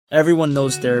Everyone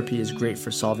knows therapy is great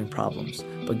for solving problems,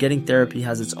 but getting therapy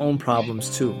has its own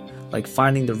problems too, like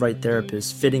finding the right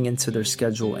therapist, fitting into their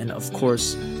schedule, and of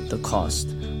course, the cost.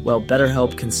 Well,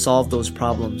 BetterHelp can solve those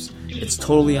problems. It's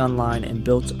totally online and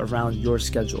built around your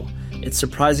schedule. It's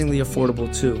surprisingly affordable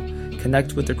too.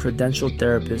 Connect with a credentialed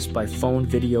therapist by phone,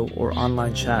 video, or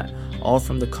online chat, all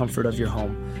from the comfort of your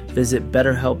home. Visit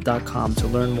BetterHelp.com to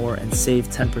learn more and save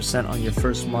 10% on your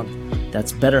first month.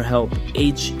 That's BetterHelp,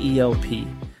 H-E-L-P.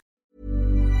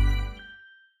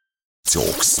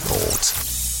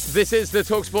 talkSPORT. This is the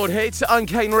talkSPORT hit. I'm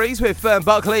Kane Rees with Fern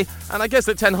Buckley, and I guess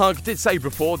that Ten Hag did say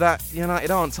before that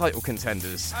United aren't title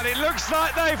contenders. And it looks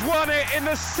like they've won it in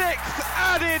the 6th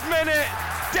added minute.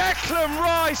 Declan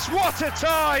Rice, what a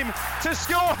time to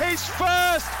score his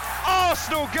first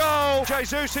Arsenal goal.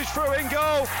 Jesus is through in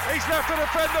goal. He's left the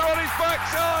defender on his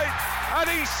backside, and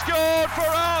he scored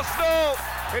for Arsenal.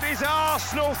 It is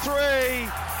Arsenal 3,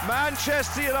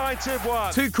 Manchester United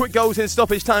 1. 2 quick goals in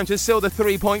stoppage time to seal the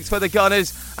 3 points for the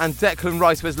Gunners, and Declan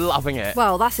Rice was loving it.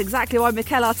 Well, that's exactly why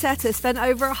Mikel Arteta spent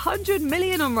over 100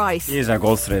 million on Rice. He is a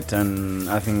goal threat, and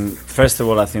I think, first of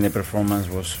all, I think the performance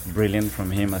was brilliant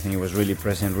from him. I think he was really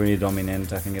present, really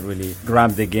dominant. I think he really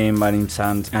grabbed the game by his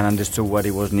hand and understood what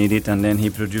it was needed, and then he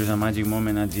produced a magic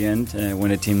moment at the end when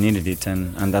the team needed it,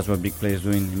 and that's what big players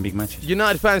do in big matches.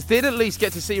 United fans did at least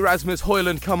get to see Rasmus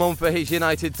Højlund come on for his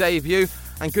United debut,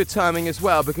 and good timing as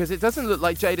well, because it doesn't look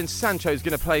like Jadon Sancho is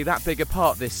going to play that big a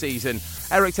part this season.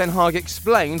 Erik Ten Hag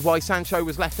explained why Sancho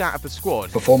was left out of the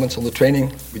squad. Performance on the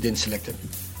training, we didn't select him.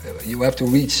 You have to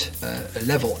reach a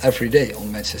level every day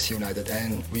on Manchester United,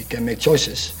 and we can make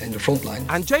choices in the front line.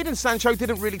 And Jadon Sancho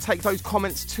didn't really take those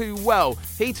comments too well.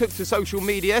 He took to social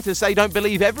media to say, don't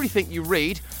believe everything you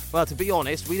read. Well, to be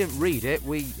honest, we didn't read it,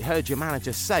 we heard your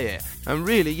manager say it. And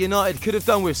really, United could have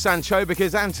done with Sancho,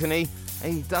 because Anthony,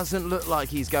 he doesn't look like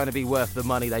he's going to be worth the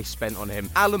money they spent on him.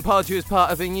 Alan Pardew is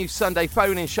part of a new Sunday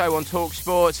phone-in show on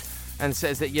talkSPORT and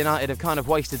says that United have kind of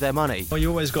wasted their money. Well, you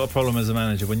always got a problem as a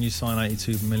manager when you sign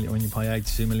 82 million, when you pay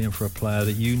 82 million for a player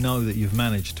that you know that you've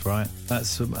managed, right? That's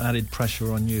some added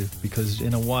pressure on you, because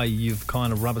in a way you've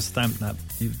kind of rubber stamped that.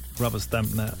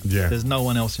 Yeah. There's no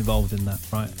one else involved in that,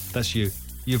 right? That's you.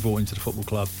 You've brought him to the football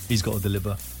club. He's got to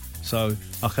deliver. So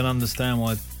I can understand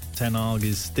why Ten Hag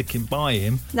is sticking by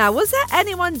him. Now, was there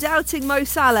anyone doubting Mo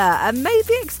Salah and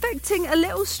maybe expecting a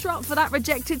little strop for that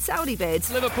rejected Saudi bid?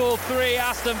 Liverpool 3,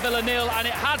 Aston Villa 0, and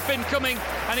it had been coming,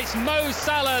 and it's Mo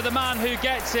Salah, the man who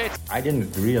gets it. I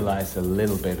didn't realise a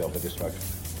little bit of a distraction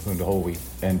during the whole week,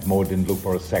 and Mo didn't look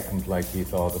for a second like he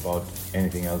thought about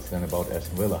anything else than about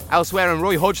Aston Villa. Elsewhere, and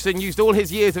Roy Hodgson used all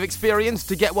his years of experience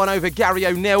to get one over Gary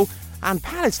O'Neill, and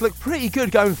Palace look pretty good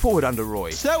going forward under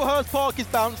Roy. Selhurst Park is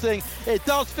bouncing. It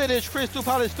does finish Crystal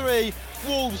Palace 3,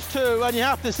 Wolves 2, and you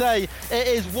have to say it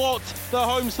is what the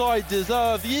home side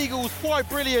deserve. The Eagles quite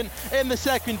brilliant in the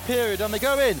second period, and they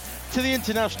go in to the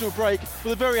international break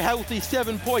with a very healthy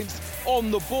 7 points on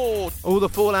the board. All the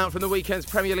fallout from the weekend's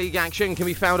Premier League action can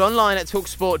be found online at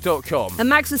talksport.com. And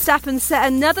Max Verstappen set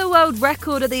another world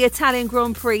record at the Italian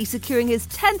Grand Prix, securing his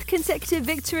 10th consecutive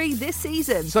victory this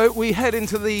season. So we head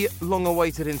into the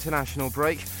long-awaited international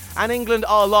break, and England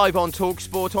are live on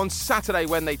talkSPORT on Saturday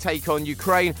when they take on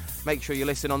Ukraine. Make sure you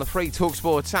listen on the free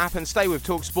talkSPORT app and stay with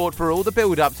talkSPORT for all the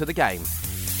build-up to the game.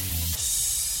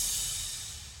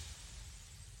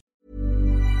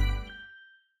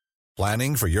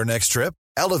 Planning for your next trip?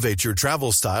 Elevate your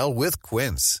travel style with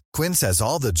Quince. Quince has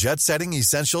all the jet-setting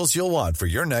essentials you'll want for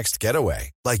your next getaway,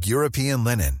 like European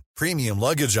linen, premium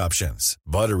luggage options,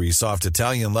 buttery soft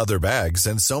Italian leather bags,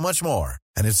 and so much more.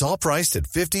 And it's all priced at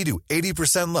 50 to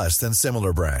 80% less than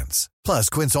similar brands. Plus,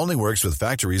 Quince only works with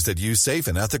factories that use safe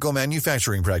and ethical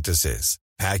manufacturing practices.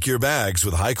 Pack your bags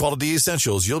with high-quality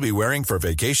essentials you'll be wearing for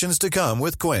vacations to come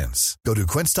with Quince. Go to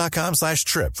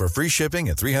quince.com/trip for free shipping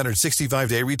and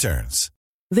 365-day returns.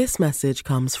 This message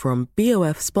comes from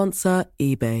BOF sponsor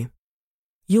eBay.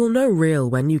 You'll know real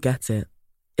when you get it.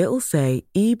 It'll say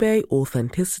eBay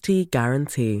Authenticity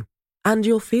Guarantee. And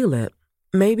you'll feel it.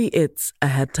 Maybe it's a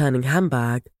head-turning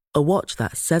handbag, a watch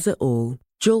that says it all,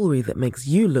 jewelry that makes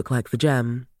you look like the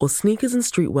gem, or sneakers and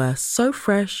streetwear so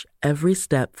fresh, every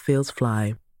step feels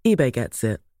fly. eBay gets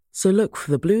it. So look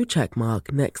for the blue check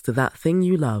mark next to that thing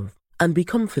you love, and be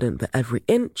confident that every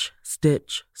inch,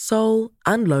 stitch, sole,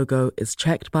 and logo is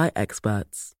checked by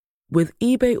experts. With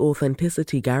eBay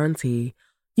Authenticity Guarantee,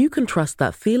 you can trust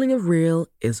that feeling of real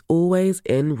is always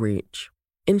in reach.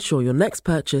 Ensure your next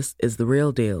purchase is the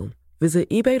real deal. Visit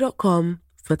ebay.com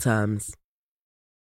for terms.